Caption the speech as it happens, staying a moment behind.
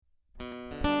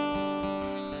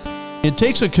It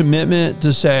takes a commitment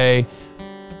to say,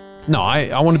 no,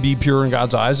 I want to be pure in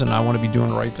God's eyes, and I want to be doing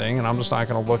the right thing, and I'm just not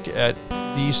going to look at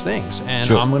these things, and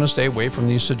I'm going to stay away from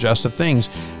these suggestive things.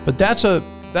 But that's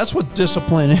what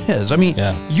discipline is. I mean,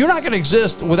 you're not going to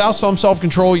exist without some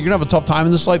self-control. You're going to have a tough time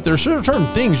in this life. There's certain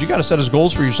things you got to set as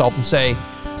goals for yourself and say,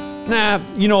 nah,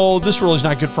 this really is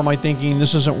not good for my thinking.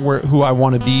 This isn't who I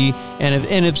want to be.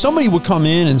 And if somebody would come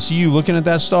in and see you looking at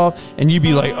that stuff, and you'd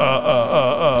be like,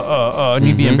 and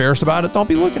you'd be embarrassed about it, don't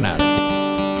be looking at it.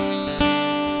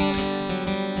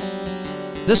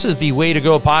 This is the Way to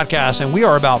Go podcast, and we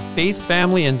are about faith,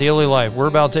 family, and daily life. We're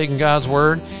about taking God's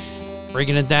word,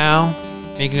 breaking it down,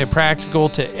 making it practical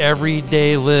to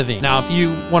everyday living. Now, if you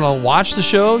want to watch the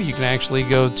show, you can actually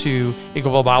go to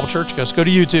Eagleville Bible Church. Just go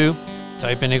to YouTube,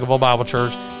 type in Eagleville Bible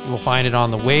Church. You will find it on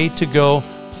the Way to Go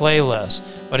playlist.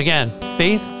 But again,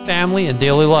 faith, family, and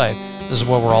daily life. This is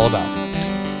what we're all about.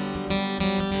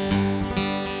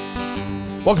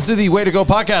 Welcome to the Way to Go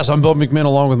podcast. I'm Bill McMinn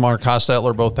along with Mark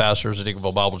Hostetler, both pastors at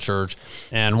Eagleville Bible Church.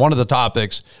 And one of the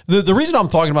topics, the reason I'm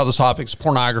talking about this topic is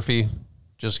pornography.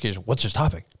 Just in case, what's your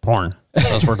topic? Porn.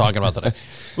 That's what we're talking about today.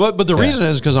 But the reason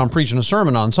is because I'm preaching a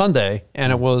sermon on Sunday,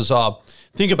 and it was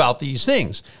think about these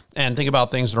things and think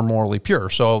about things that are morally pure.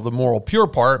 So the moral pure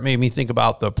part made me think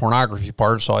about the pornography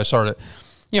part. So I started,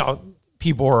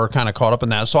 people are kind of caught up in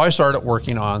that. So I started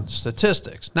working on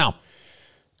statistics. Now,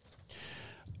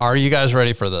 are you guys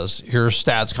ready for this? Here's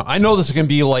stats. I know this is going to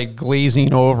be like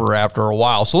glazing over after a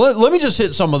while. So let me just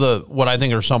hit some of what I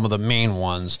think are some of the main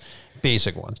ones,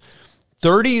 basic ones.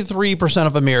 33%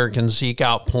 of Americans seek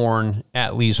out porn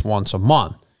at least once a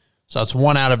month. So that's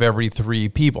 1 out of every 3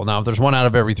 people. Now, if there's 1 out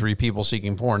of every 3 people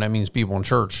seeking porn, that means people in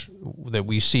church that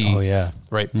we see. Oh, yeah.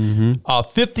 Right?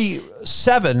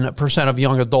 57% of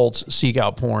young adults seek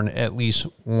out porn at least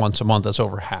once a month. That's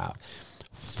over half.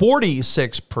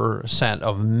 46%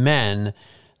 of men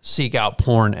seek out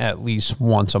porn at least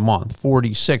once a month.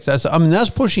 46. That's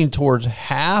pushing towards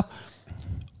half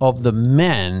of the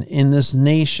men in this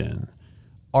nation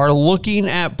are looking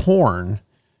at porn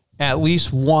at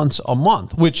least once a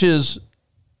month, which is,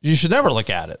 you should never look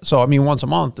at it. So, once a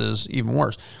month is even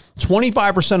worse.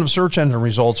 25% of search engine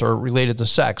results are related to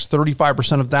sex.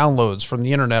 35% of downloads from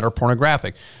the internet are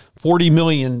pornographic. 40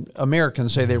 million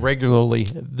Americans say they regularly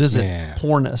visit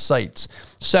porn sites.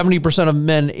 70% of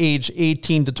men aged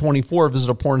 18 to 24 visit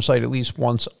a porn site at least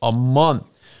once a month.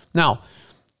 Now,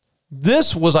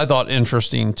 this was, I thought,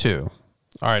 interesting too.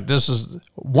 All right, this is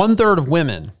 1/3 of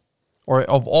women, or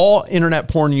of all internet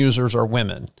porn users, are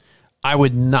women. I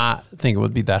would not think it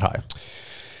would be that high.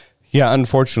 Yeah,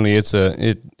 unfortunately, it's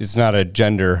not a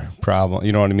gender problem.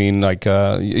 You know what I mean? Like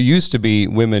it used to be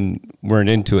women weren't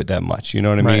into it that much. You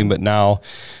know what I mean? But now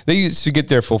they used to get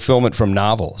their fulfillment from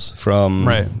novels, from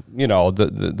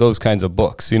those kinds of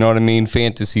books. You know what I mean?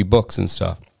 Fantasy books and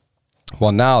stuff.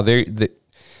 Well, now you're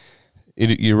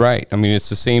right. It's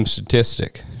the same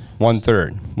statistic.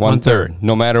 1/3,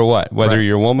 no matter what, whether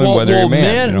you're a woman, whether you're a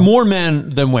man. More men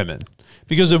than women,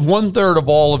 because if 1/3 of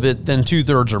all of it, then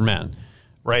 2/3 are men,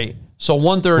 right? So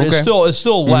 1/3 is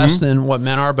still less than what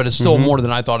men are, but it's still more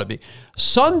than I thought it'd be.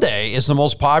 Sunday is the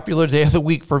most popular day of the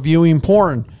week for viewing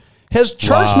porn. Has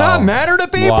church not matter to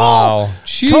people? Wow.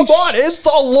 Come on, it's the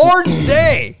Lord's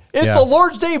Day. It's the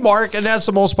Lord's Day, Mark, and that's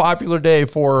the most popular day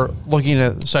for looking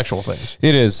at sexual things.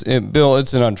 It is. Bill,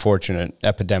 it's an unfortunate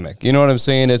epidemic. You know what I'm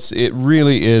saying? It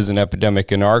really is an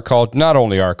epidemic in our culture, not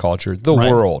only our culture, the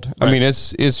world. Right.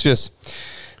 It's just,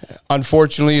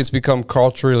 unfortunately, it's become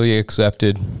culturally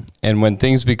accepted, and when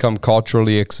things become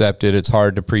culturally accepted, it's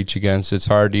hard to preach against. It's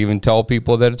hard to even tell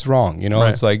people that it's wrong.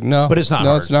 It's like, no. But it's not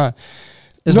hard. It's not.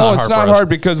 It's not hard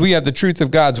because we have the truth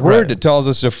of God's word that tells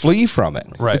us to flee from it.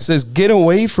 Right. It says, get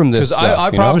away from this stuff.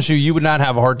 I promise you would not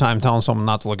have a hard time telling someone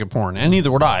not to look at porn. And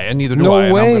neither would I. And neither do I.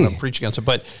 And I'm going to preach against it.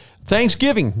 But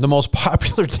Thanksgiving, the most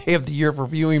popular day of the year for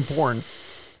viewing porn.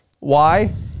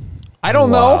 Why? I don't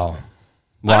know.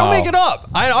 I don't make it up.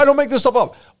 I don't make this stuff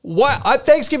up. Why?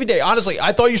 Thanksgiving Day, honestly,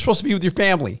 I thought you were supposed to be with your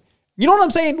family. You know what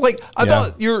I'm saying? Like, I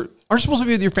thought aren't you supposed to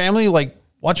be with your family, like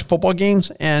watching football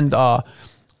games and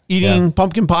eating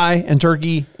pumpkin pie and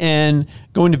turkey and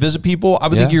going to visit people? I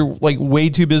would think you're like way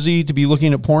too busy to be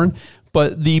looking at porn.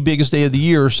 But the biggest day of the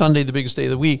year, Sunday, the biggest day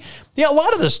of the week. Yeah, a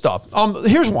lot of this stuff.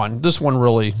 Here's one. This one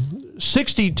really.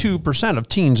 62% of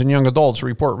teens and young adults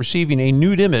report receiving a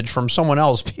nude image from someone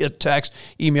else via text,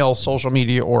 email, social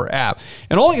media, or app.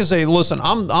 And all I can say, listen,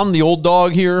 I'm the old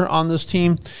dog here on this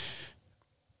team.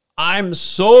 I'm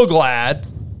so glad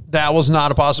that was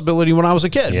not a possibility when I was a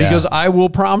kid, because I will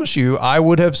promise you, I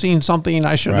would have seen something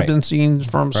I shouldn't have been seeing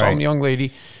from some young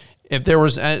lady. if there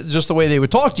was just the way they would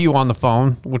talk to you on the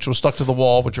phone, which was stuck to the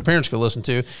wall, which your parents could listen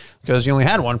to because you only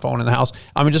had one phone in the house.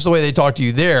 I mean, just the way they talk to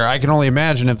you there, I can only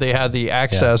imagine if they had the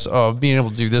access of being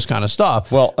able to do this kind of stuff.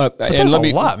 Well, and let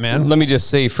me, a lot, man. Let me just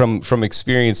say from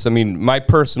experience, I mean, my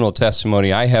personal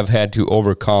testimony, I have had to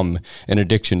overcome an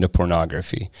addiction to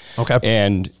pornography. Okay.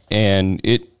 And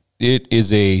it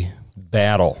is a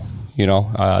battle, you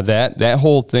know, that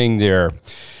whole thing there.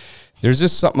 There's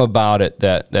just something about it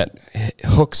that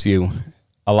hooks you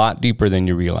a lot deeper than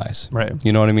you realize. Right.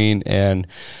 You know what I mean? And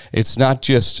it's not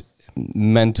just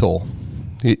mental,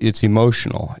 it's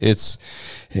emotional.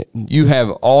 You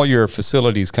have all your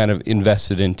facilities kind of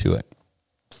invested into it.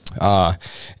 And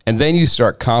then you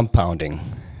start compounding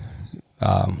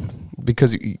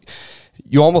because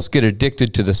you almost get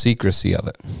addicted to the secrecy of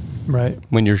it. Right.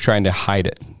 When you're trying to hide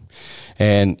it.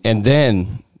 And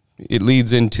then it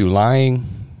leads into lying,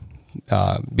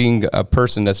 being a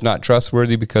person that's not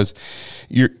trustworthy because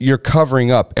you're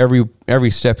covering up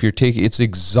every step you're taking. It's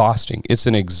exhausting. It's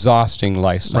an exhausting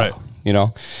lifestyle, right. You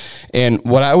know? And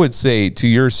what I would say to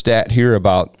your stat here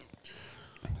about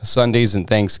Sundays and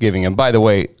Thanksgiving, and by the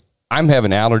way, I'm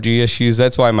having allergy issues.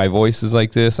 That's why my voice is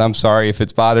like this. I'm sorry if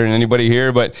it's bothering anybody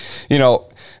here, but you know,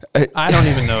 I don't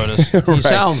even notice. He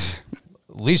right.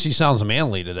 At least he sounds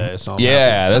manly today. So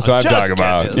yeah, that's what I'm talking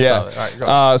about. Yeah.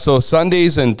 Right, so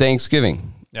Sundays and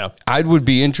Thanksgiving. Yeah. I would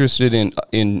be interested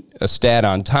in a stat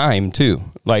on time too,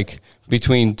 like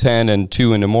between 10 and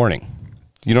 2 in the morning.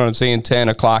 You know what I'm saying? 10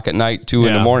 o'clock at night, 2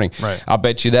 in the morning. Right. I'll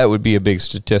bet you that would be a big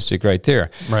statistic right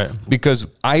there. Right. Because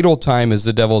idle time is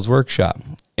the devil's workshop.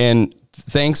 And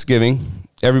Thanksgiving,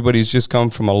 everybody's just come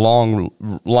from a long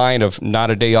line of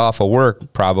not a day off of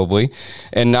work probably,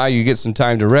 and now you get some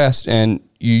time to rest, and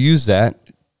you use that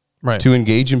to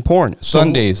engage in porn.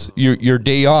 Sundays, your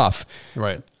day off.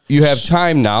 Right. You have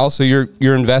time now, so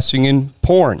you're investing in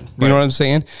porn. You know what I'm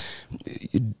saying?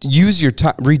 Use your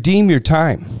time, redeem your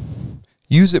time.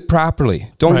 Use it properly.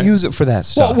 Don't use it for that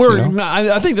stuff. Well,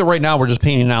 I think that right now we're just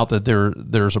painting out that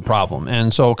there's a problem.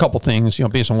 And so a couple things,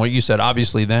 based on what you said,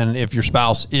 obviously then if your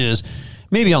spouse is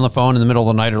maybe on the phone in the middle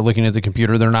of the night or looking at the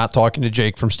computer, they're not talking to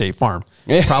Jake from State Farm.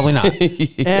 Probably not.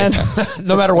 And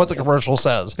no matter what the commercial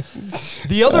says.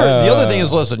 The other thing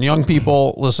is, listen, young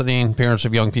people listening, parents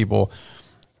of young people,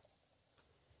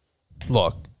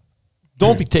 look,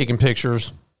 don't be taking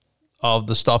pictures of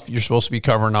the stuff you're supposed to be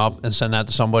covering up and send that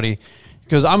to somebody.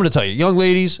 Because I'm going to tell you, young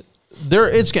ladies,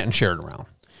 it's getting shared around.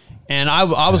 And I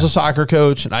was a soccer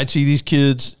coach, and I'd see these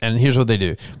kids, and here's what they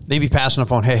do. They'd be passing the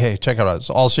phone, hey, check out us,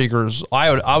 all seekers.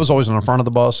 I was always in the front of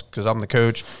the bus because I'm the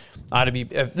coach.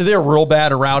 If they're real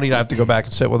bad or rowdy, I'd have to go back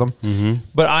and sit with them. Mm-hmm.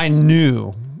 But I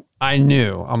knew.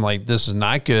 I'm like, this is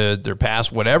not good. They're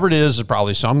past whatever it is. There's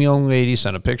probably some young lady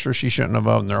sent a picture she shouldn't have,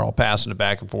 and they're all passing it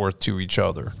back and forth to each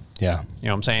other. Yeah. You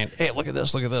know what I'm saying? Hey, look at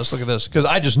this, look at this, look at this. Because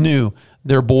I just knew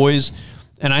they're boys.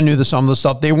 And I knew some of the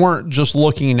stuff. They weren't just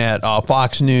looking at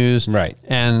Fox News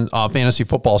and fantasy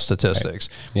football statistics.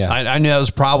 Right. Yeah. I knew that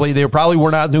was they probably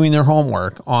were not doing their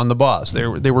homework on the bus. They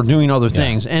were doing other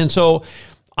things. And so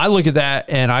I look at that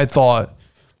and I thought,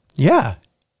 yeah,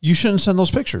 you shouldn't send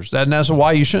those pictures. That's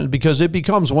why you shouldn't, because it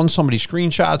becomes when somebody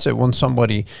screenshots it, when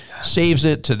somebody saves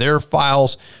it to their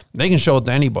files, they can show it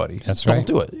to anybody. That's right. Don't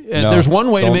do it. And there's one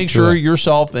way to make sure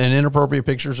yourself and inappropriate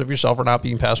pictures of yourself are not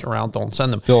being passed around. Don't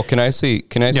send them. Bill, can I say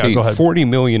 40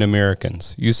 million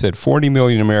Americans, you said 40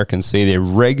 million Americans say they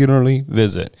regularly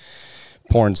visit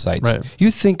porn sites. Right. You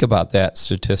think about that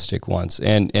statistic once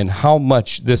and how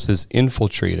much this has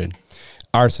infiltrated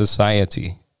our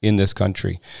society in this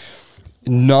country.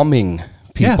 Numbing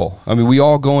people. Yeah. I mean, we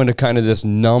all go into kind of this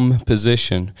numb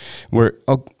position where,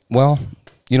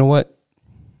 you know what?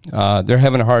 They're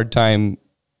having a hard time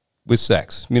with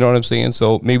sex. You know what I'm saying?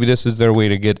 So maybe this is their way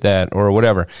to get that or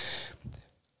whatever.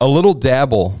 A little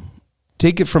dabble,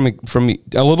 take it from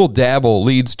a little dabble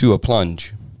leads to a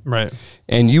plunge. Right.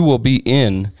 And you will be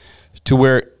in to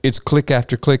where it's click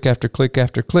after click after click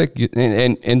after click,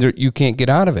 and you can't get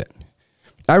out of it.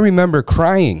 I remember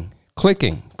crying,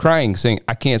 saying,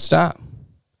 I can't stop.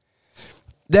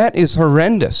 That is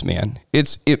horrendous, man.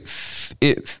 It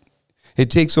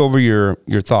takes over your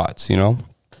thoughts,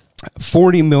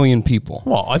 40 million people.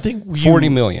 Well, I think 40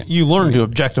 million. You learn to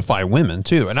objectify women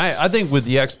too. And I think with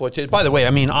the exploitation, by the way,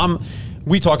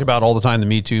 we talk about all the time the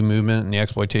Me Too movement and the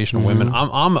exploitation of women.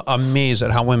 I'm amazed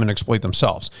at how women exploit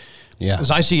themselves. Yeah.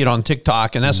 Because I see it on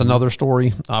TikTok, and that's another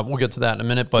story. We'll get to that in a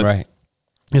minute, but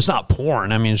it's not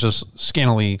porn. It's just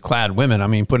scantily clad women.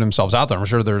 Putting themselves out there. I'm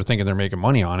sure they're thinking they're making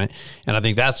money on it. And I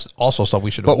think that's also stuff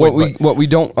we should avoid. What we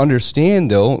don't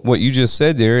understand, though, what you just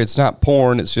said there, it's not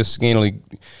porn, it's just scantily.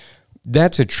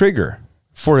 That's a trigger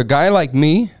For a guy like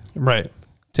me, Right.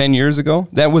 10 years ago,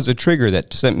 that was a trigger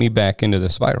that sent me back into the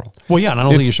spiral. Well, yeah, and I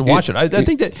don't think you should watch it. I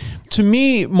think that, to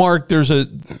me, Mark,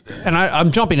 and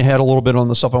I'm jumping ahead a little bit on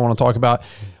the stuff I want to talk about.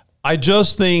 I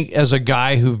just think, as a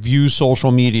guy who views social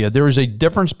media, there is a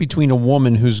difference between a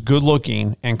woman who's good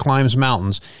looking and climbs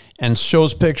mountains and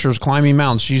shows pictures climbing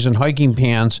mountains. She's in hiking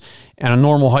pants and a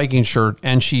normal hiking shirt,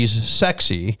 and she's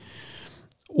sexy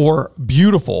or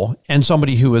beautiful, and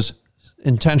somebody who is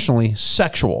intentionally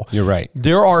sexual. You're right.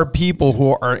 There are people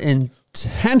who are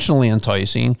intentionally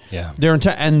enticing. Yeah.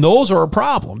 And those are a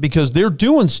problem because they're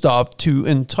doing stuff to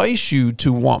entice you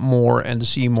to want more and to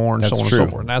see more and so on and so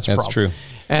forth. And that's a problem. True.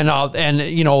 And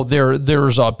you know,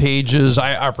 there's pages,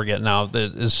 I forget now,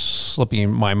 that is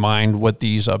slipping my mind what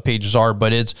these pages are,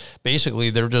 but it's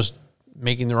basically they're just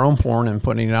making their own porn and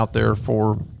putting it out there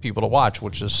for people to watch,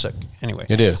 which is sick. Anyway,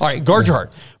 it is. All right, guard your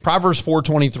heart. Proverbs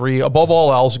 4:23. Above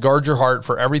all else, guard your heart,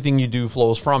 for everything you do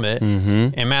flows from it.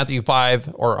 And Matthew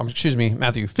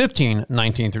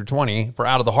 15:19-20. For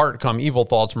out of the heart come evil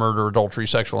thoughts, murder, adultery,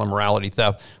 sexual immorality,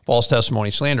 theft, false testimony,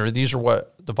 slander. These are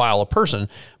what defile a person,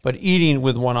 but eating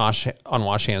with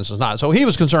unwashed hands is not. So he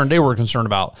was concerned. They were concerned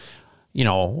about, you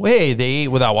know, hey, they ate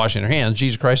without washing their hands.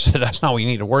 Jesus Christ said that's not what you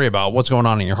need to worry about. What's going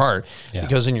on in your heart? Yeah.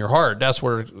 Because in your heart, that's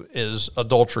where is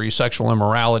adultery, sexual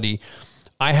immorality.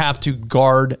 I have to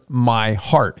guard my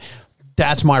heart.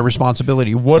 That's my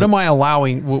responsibility. What am I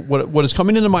allowing? What is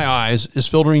coming into my eyes is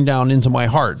filtering down into my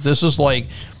heart. This is like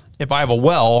if I have a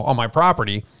well on my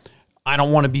property, I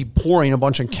don't want to be pouring a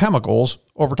bunch of chemicals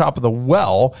over top of the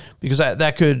well, because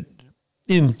that could,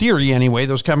 in theory anyway,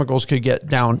 those chemicals could get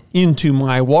down into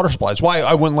my water supply. That's why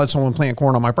I wouldn't let someone plant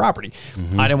corn on my property.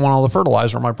 I didn't want all the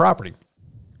fertilizer on my property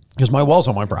because my well's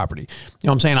on my property. You know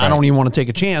what I'm saying? Right. I don't even want to take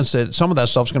a chance that some of that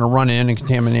stuff's going to run in and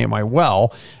contaminate my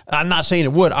well. I'm not saying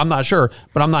it would. I'm not sure,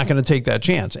 but I'm not going to take that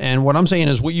chance. And what I'm saying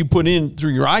is what you put in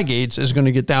through your eye gates is going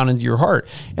to get down into your heart.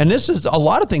 And this is a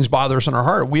lot of things bother us in our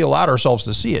heart. We allowed ourselves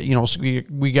to see it. You know, so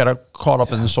we got caught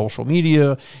up in the social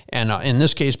media. And in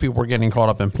this case, people were getting caught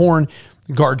up in porn.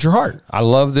 Guard your heart. I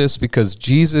love this because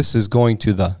Jesus is going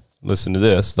to listen to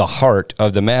this, the heart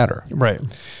of the matter. Right.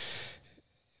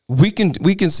 We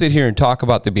can sit here and talk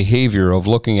about the behavior of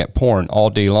looking at porn all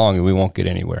day long and we won't get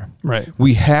anywhere. Right.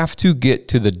 We have to get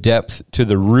to the depth, to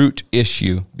the root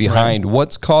issue behind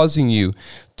what's causing you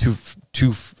to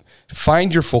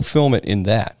find your fulfillment in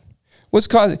that. What's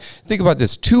causing, think about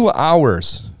this, 2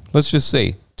 hours, let's just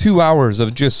say 2 hours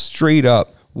of just straight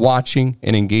up watching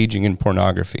and engaging in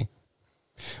pornography.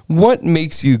 What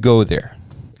makes you go there?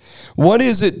 What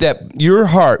is it that your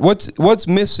heart, what's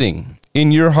missing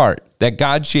in your heart, that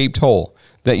God-shaped hole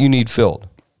that you need filled?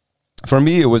 For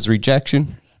me, it was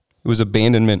rejection. It was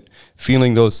abandonment,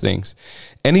 feeling those things.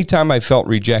 Anytime I felt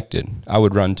rejected, I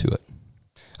would run to it.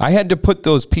 I had to put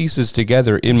those pieces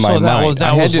together in my mind.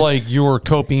 That was like your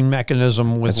coping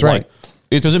mechanism with That's right.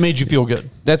 Because it made you feel good.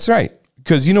 That's right.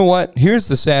 Because you know what? Here's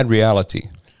the sad reality.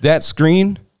 That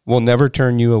screen will never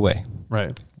turn you away.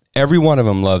 Right. Every one of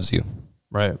them loves you.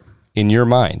 Right. In your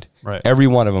mind. Right. Every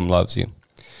one of them loves you.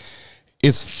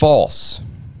 It's false.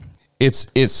 It's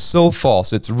so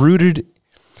false. It's rooted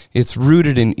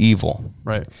in evil.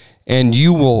 Right. And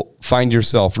you will find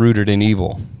yourself rooted in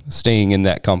evil staying in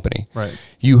that company. Right.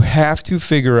 You have to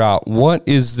figure out, what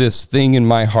is this thing in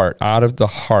my heart, out of the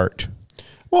heart.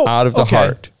 Well, out of the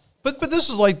heart. But this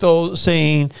is like, though,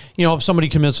 saying, you know, if somebody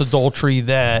commits adultery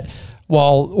that,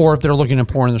 well, or if they're looking at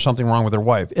porn and there's something wrong with their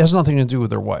wife. It has nothing to do with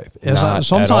their wife.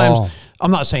 Sometimes, at all.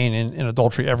 I'm not saying in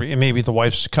adultery, maybe the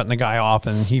wife's cutting the guy off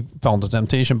and he fell into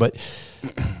temptation, but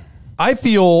I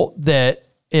feel that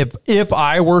if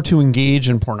I were to engage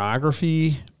in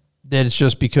pornography, that it's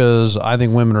just because I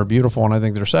think women are beautiful and I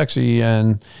think they're sexy,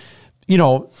 and, you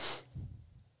know,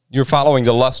 you're following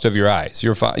the lust of your eyes.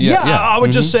 I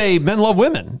would just say men love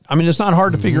women. I mean, it's not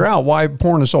hard to figure out why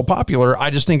porn is so popular. I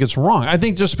just think it's wrong. I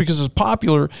think just because it's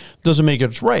popular doesn't make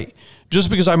it right. Just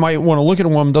because I might want to look at a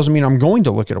woman doesn't mean I'm going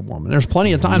to look at a woman. There's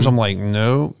plenty of times I'm like,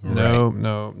 no, I'm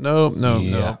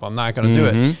not going to do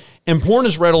it. And porn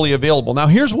is readily available. Now,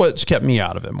 here's what's kept me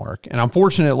out of it, Mark. And I'm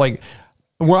fortunate, I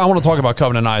want to talk about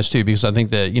Covenant Eyes too, because I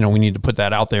think that, you know, we need to put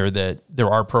that out there, that there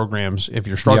are programs, if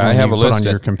you're struggling, I have you a put list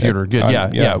on your computer. Good.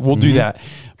 Yeah. We'll do that.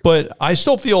 But I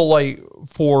still feel like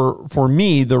for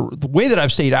me, the way that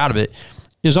I've stayed out of it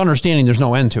is understanding there's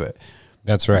no end to it.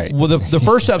 That's right. Well, the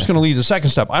first step's going to lead to the second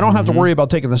step. I don't have to worry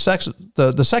about taking the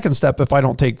second step if I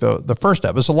don't take the first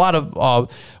step. It's a lot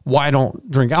of why I don't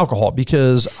drink alcohol,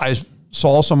 because I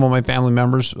saw some of my family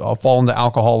members fall into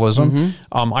alcoholism.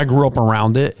 I grew up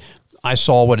around it. I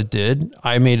saw what it did.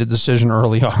 I made a decision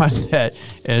early on that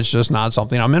it's just not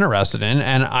something I'm interested in.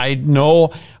 And I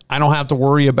know I don't have to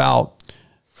worry about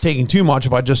taking too much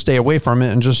if I just stay away from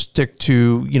it and just stick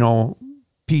to,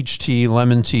 peach tea,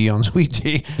 lemon tea on sweet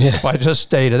tea. Yeah. If I just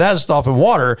stay to that stuff and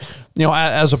water,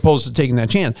 as opposed to taking that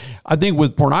chance. I think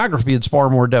with pornography, it's far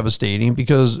more devastating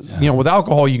because, with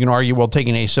alcohol, you can argue, well,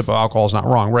 taking a sip of alcohol is not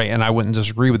wrong. Right. And I wouldn't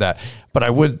disagree with that. But I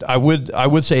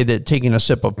would say that taking a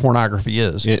sip of pornography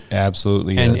is. It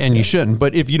absolutely is. And you shouldn't.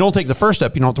 But if you don't take the first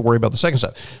step, you don't have to worry about the second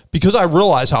step. Because I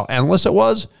realized how endless it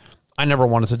was, I never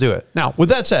wanted to do it. Now, with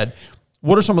that said,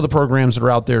 what are some of the programs that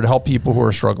are out there to help people who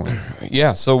are struggling?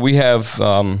 Yeah, so we have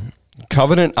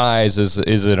Covenant Eyes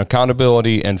is an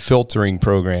accountability and filtering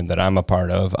program that I'm a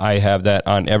part of. I have that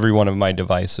on every one of my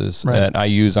devices that I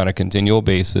use on a continual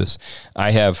basis. I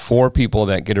have 4 people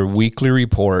that get a weekly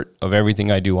report of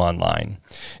everything I do online.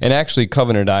 And actually,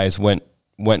 Covenant Eyes went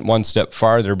one step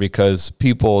farther because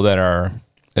people that are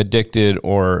addicted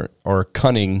or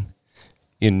cunning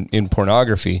in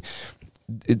pornography,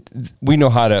 we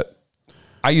know how to.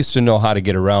 I used to know how to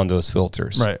get around those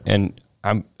filters, right? And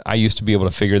I used to be able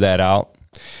to figure that out,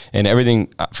 and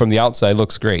everything from the outside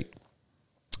looks great.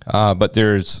 But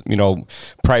there's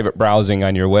private browsing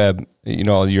on your web,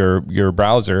 your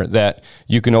browser, that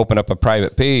you can open up a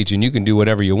private page and you can do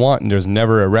whatever you want, and there's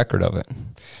never a record of it.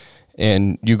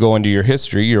 And you go into your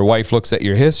history, your wife looks at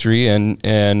your history, and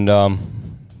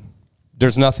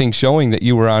there's nothing showing that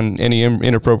you were on any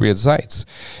inappropriate sites.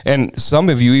 And some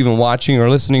of you even watching or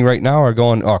listening right now are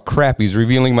going, oh crap, he's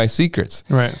revealing my secrets.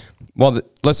 Right. Well,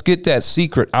 let's get that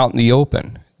secret out in the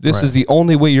open. This is the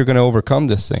only way you're going to overcome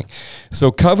this thing.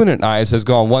 So Covenant Eyes has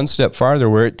gone one step farther,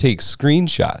 where it takes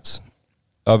screenshots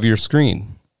of your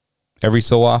screen every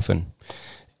so often.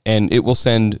 And it will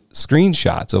send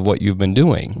screenshots of what you've been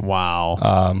doing.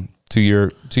 Wow. To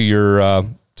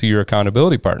your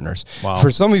accountability partners. Wow. For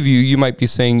some of you, you might be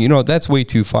saying, that's way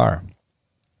too far.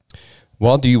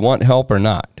 Well, do you want help or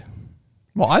not?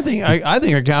 Well, I think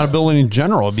accountability in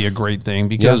general would be a great thing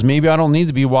because maybe I don't need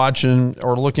to be watching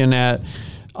or looking at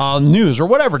news or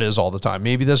whatever it is all the time.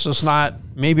 Maybe this is not.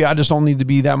 Maybe I just don't need to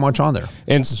be that much on there.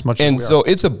 And so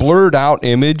it's a blurred out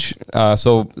image.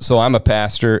 So I'm a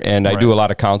pastor and I do a lot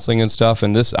of counseling and stuff.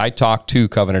 And I talked to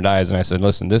Covenant Eyes and I said,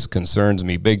 listen, this concerns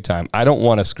me big time. I don't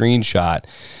want a screenshot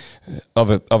of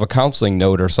a counseling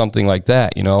note or something like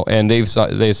that, And they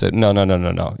said,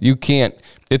 no. You can't.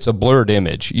 It's a blurred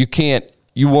image.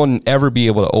 You wouldn't ever be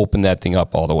able to open that thing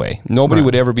up all the way. Nobody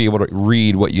would ever be able to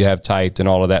read what you have typed and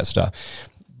all of that stuff.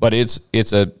 But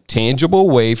it's a tangible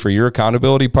way for your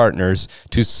accountability partners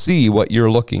to see what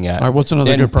you're looking at. All right, what's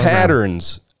another good program?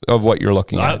 Patterns of what you're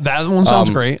looking at. That one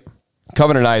sounds great.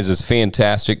 Covenant Eyes is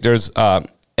fantastic. There's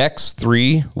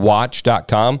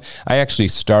x3watch.com. I actually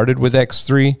started with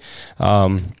X3,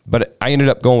 but I ended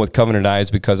up going with Covenant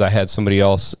Eyes because I had somebody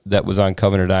else that was on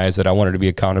Covenant Eyes that I wanted to be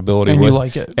accountability with. And you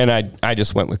like it. And I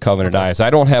just went with Covenant Eyes.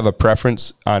 I don't have a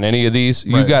preference on any of these.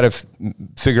 You got to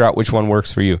figure out which one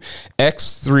works for you.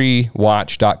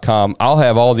 x3watch.com. I'll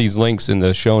have all these links in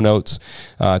the show notes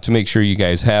to make sure you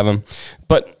guys have them.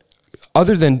 But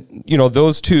other than,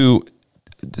 those two,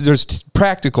 there's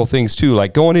practical things too,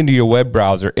 like going into your web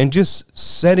browser and just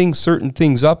setting certain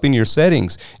things up in your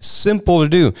settings. Simple to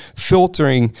do.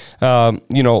 Filtering,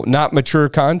 not mature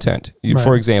content,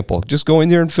 for example. Just go in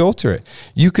there and filter it.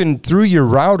 You can, through your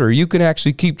router, you can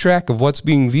actually keep track of what's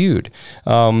being viewed.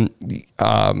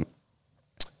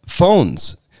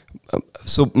 Phones.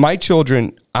 So my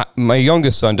children, my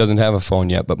youngest son doesn't have a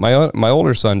phone yet, but my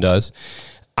older son does.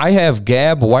 I have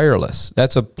Gab Wireless.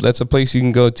 That's a place you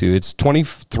can go to. It's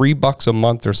 $23 a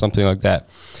month or something like that.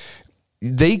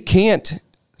 They can't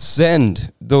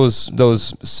send those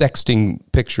sexting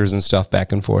pictures and stuff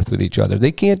back and forth with each other.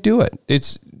 They can't do it.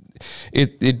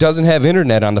 It doesn't have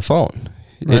internet on the phone.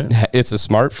 Right. It's a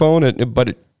smartphone,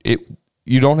 but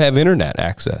you don't have internet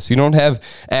access. You don't have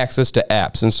access to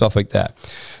apps and stuff like that.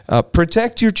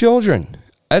 Protect your children.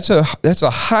 That's a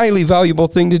highly valuable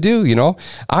thing to do,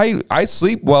 I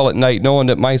sleep well at night knowing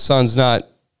that my son's not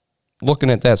looking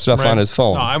at that stuff on his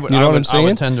phone. No, what I'm saying? I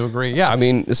would tend to agree. Yeah. I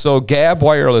mean, so Gab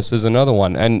Wireless is another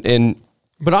one.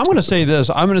 But I'm going to say this.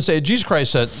 I'm going to say Jesus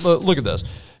Christ said, look at this.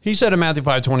 He said in Matthew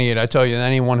 5:28, I tell you that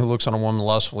anyone who looks on a woman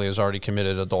lustfully has already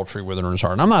committed adultery with her in his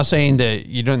heart. And I'm not saying that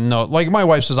you didn't know, like my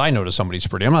wife says, I notice somebody's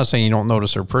pretty. I'm not saying you don't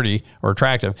notice her pretty or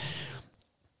attractive.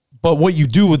 But what you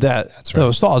do with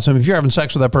those thoughts, I mean, if you're having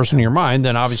sex with that person in your mind,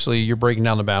 then obviously you're breaking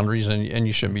down the boundaries and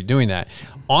you shouldn't be doing that.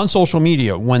 On social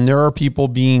media, when there are people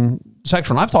being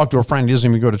sexual, and I've talked to a friend, he doesn't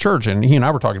even go to church, and he and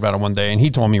I were talking about it one day, and he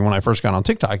told me when I first got on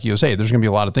TikTok, he goes, hey, there's going to be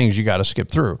a lot of things you got to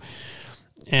skip through.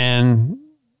 And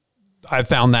I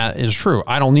found that is true.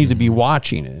 I don't need to be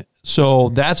watching it. So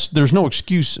there's no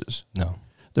excuses. No.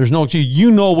 There's no excuse.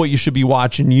 You know what you should be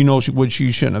watching. You know what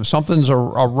you shouldn't. If something's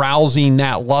arousing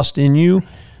that lust in you,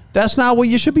 that's not what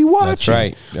you should be watching. That's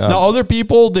right. Now, other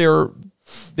people, they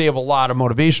have a lot of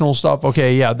motivational stuff.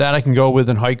 Okay, yeah, that I can go with,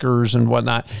 and hikers and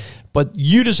whatnot. But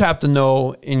you just have to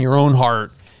know in your own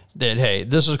heart that, hey,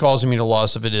 this is causing me to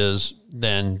lust. If it is,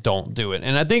 then don't do it.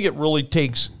 And I think it really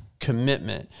takes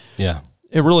commitment. Yeah.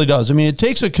 It really does. I mean, it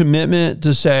takes a commitment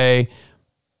to say,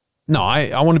 no,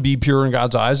 I want to be pure in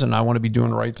God's eyes, and I want to be doing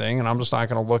the right thing, and I'm just not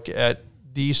going to look at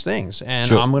these things, and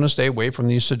True. I'm going to stay away from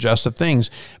these suggestive things.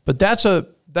 But that's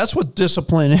what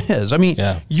discipline is. I mean,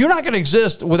 You're not going to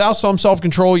exist without some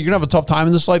self-control. You're going to have a tough time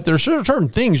in this life. There's certain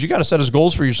things you got to set as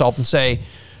goals for yourself and say,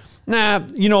 nah,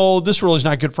 this really is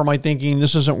not good for my thinking.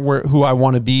 This isn't who I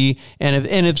want to be. And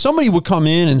if somebody would come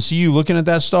in and see you looking at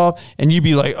that stuff, and you'd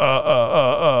be like,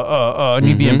 and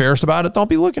you'd be embarrassed about it, don't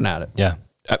be looking at it. Yeah.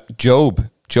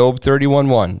 Job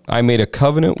 31:1. I made a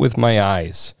covenant with my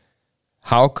eyes.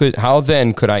 How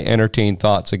then could I entertain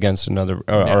thoughts against another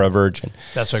or a virgin?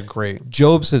 That's a great.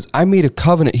 Job says, I made a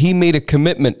covenant. He made a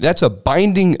commitment. That's a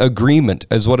binding agreement,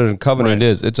 is what a covenant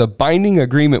is. It's a binding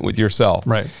agreement with yourself.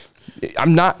 Right.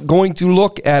 I'm not going to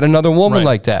look at another woman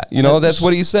like that. That's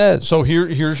what he says. So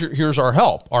here's our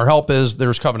help. Our help is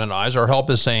there's covenant eyes. Our help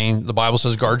is saying the Bible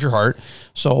says guard your heart.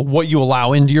 So what you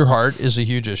allow into your heart is a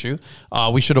huge issue.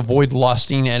 We should avoid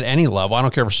lusting at any level. I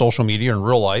don't care for social media or in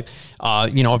real life.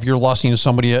 If you're lusting to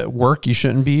somebody at work, you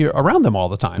shouldn't be around them all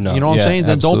the time. No. You know what I'm saying?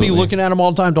 Then absolutely. don't be looking at them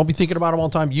all the time. Don't be thinking about them all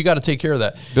the time. You got to take care of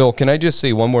that. Bill, can I just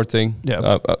say one more thing?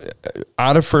 Yeah.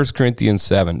 Out of 1 Corinthians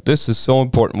 7, this is so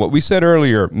important. What we said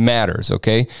earlier matters,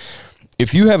 okay?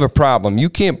 If you have a problem, you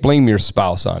can't blame your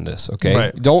spouse on this, okay?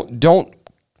 Right. Don't.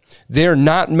 They're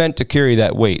not meant to carry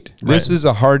that weight. This is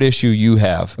a hard issue you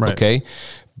have, okay?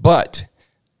 But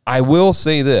I will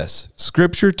say this.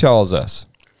 Scripture tells us,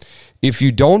 if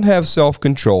you don't have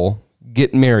self-control,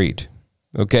 get married,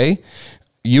 okay?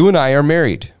 You and I are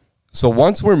married. So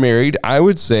once we're married, I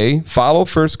would say follow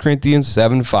 1 Corinthians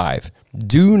 7:5.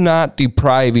 Do not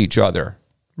deprive each other.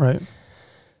 Right.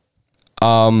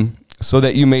 So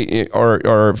that you may,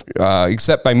 or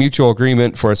except by mutual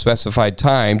agreement for a specified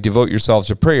time, devote yourselves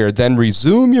to prayer, then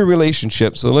resume your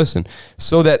relationship. So listen,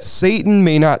 so that Satan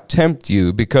may not tempt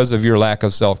you because of your lack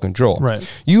of self-control.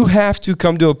 Right. You have to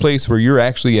come to a place where you're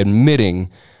actually admitting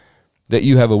that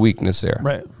you have a weakness there.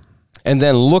 Right. And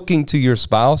then looking to your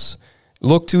spouse,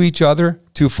 look to each other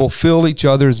to fulfill each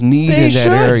other's need in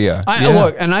that area.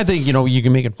 Look, and I think, you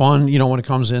can make it fun, when it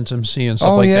comes to intimacy and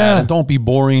stuff that. And don't be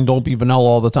boring. Don't be vanilla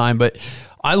all the time. But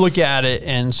I look at it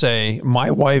and say,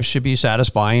 my wife should be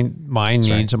satisfying my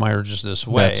needs and my urges this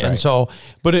way. That's right. And so,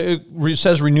 but it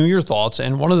says renew your thoughts.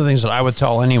 And one of the things that I would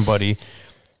tell anybody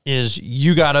is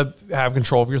you got to have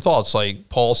control of your thoughts. Like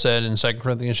Paul said in 2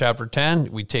 Corinthians chapter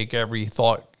 10, we take every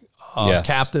thought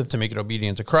captive to make it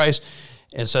obedient to Christ.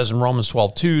 It says in Romans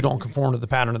 12:2, don't conform to the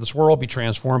pattern of this world, be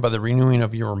transformed by the renewing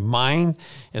of your mind.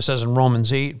 It says in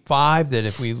Romans 8:5 that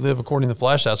if we live according to the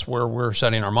flesh, that's where we're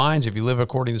setting our minds. If you live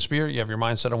according to the Spirit, you have your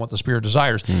mind set on what the Spirit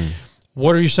desires.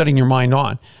 What are you setting your mind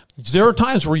on? There are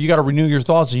times where you got to renew your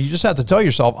thoughts, and you just have to tell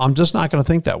yourself, I'm just not going to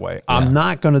think that way. I'm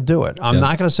not going to do it. I'm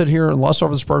not going to sit here and lust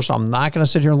over this person. I'm not going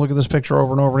to sit here and look at this picture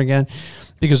over and over again,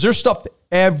 because there's stuff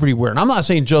everywhere. And I'm not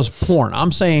saying just porn.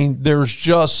 I'm saying there's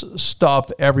just stuff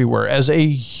everywhere. As a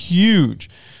huge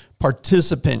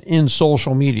participant in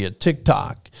social media,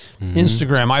 TikTok,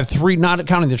 Instagram, I have 3, not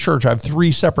counting the church, I have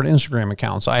 3 separate Instagram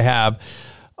accounts. I have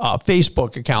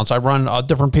Facebook accounts. I run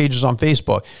different pages on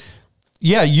Facebook.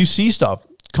 Yeah, you see stuff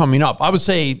coming up. I would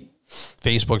say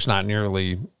Facebook's not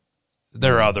nearly.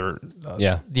 There are other.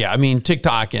 I mean,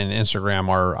 TikTok and Instagram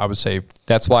are, I would say.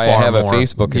 That's why I have a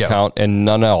Facebook account and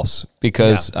none else,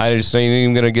 because I just ain't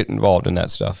even going to get involved in that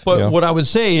stuff. But what I would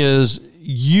say is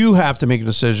you have to make a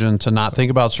decision to not think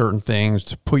about certain things,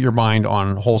 to put your mind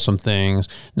on wholesome things,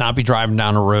 not be driving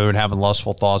down the road, having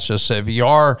lustful thoughts. Just say, if you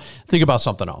are, think about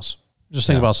something else. Just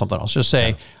think about something else. Just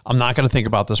say, I'm not going to think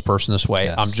about this person this way.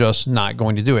 I'm just not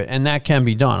going to do it. And that can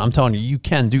be done. I'm telling you, you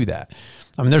can do that.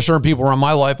 I mean, there's certain people around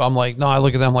my life, I'm like, no, I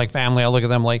look at them like family. I look at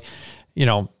them like,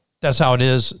 that's how it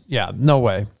is. Yeah, no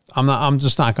way. I'm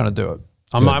just not going to do it.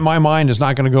 My mind is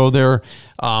not going to go there.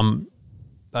 I'm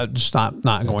just not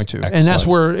going to. Excellent. And that's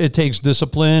where it takes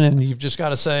discipline, and you've just got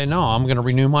to say, no, I'm going to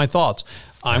renew my thoughts.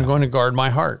 I'm going to guard my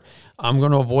heart. I'm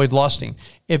going to avoid lusting.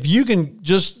 If you can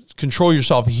just control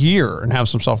yourself here and have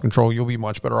some self-control, you'll be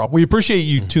much better off. We appreciate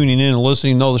you tuning in and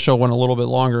listening. Though the show went a little bit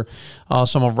longer,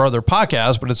 some of our other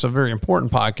podcasts, but it's a very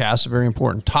important podcast, a very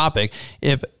important topic.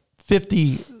 If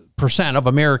 50% percent of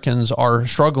Americans are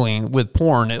struggling with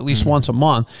porn at least once a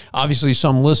month. Obviously,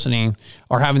 some listening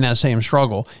are having that same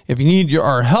struggle. If you need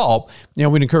our help,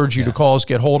 we'd encourage you to call us,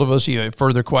 get hold of us. You have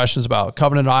further questions about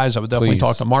Covenant Eyes, I would definitely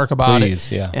talk to Mark about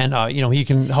it. Yeah. And, he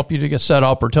can help you to get set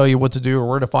up or tell you what to do or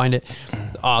where to find it.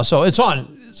 So it's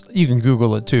on. You can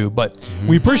Google it too. But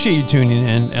we appreciate you tuning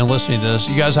in and listening to this.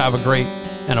 You guys have a great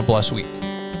and a blessed week.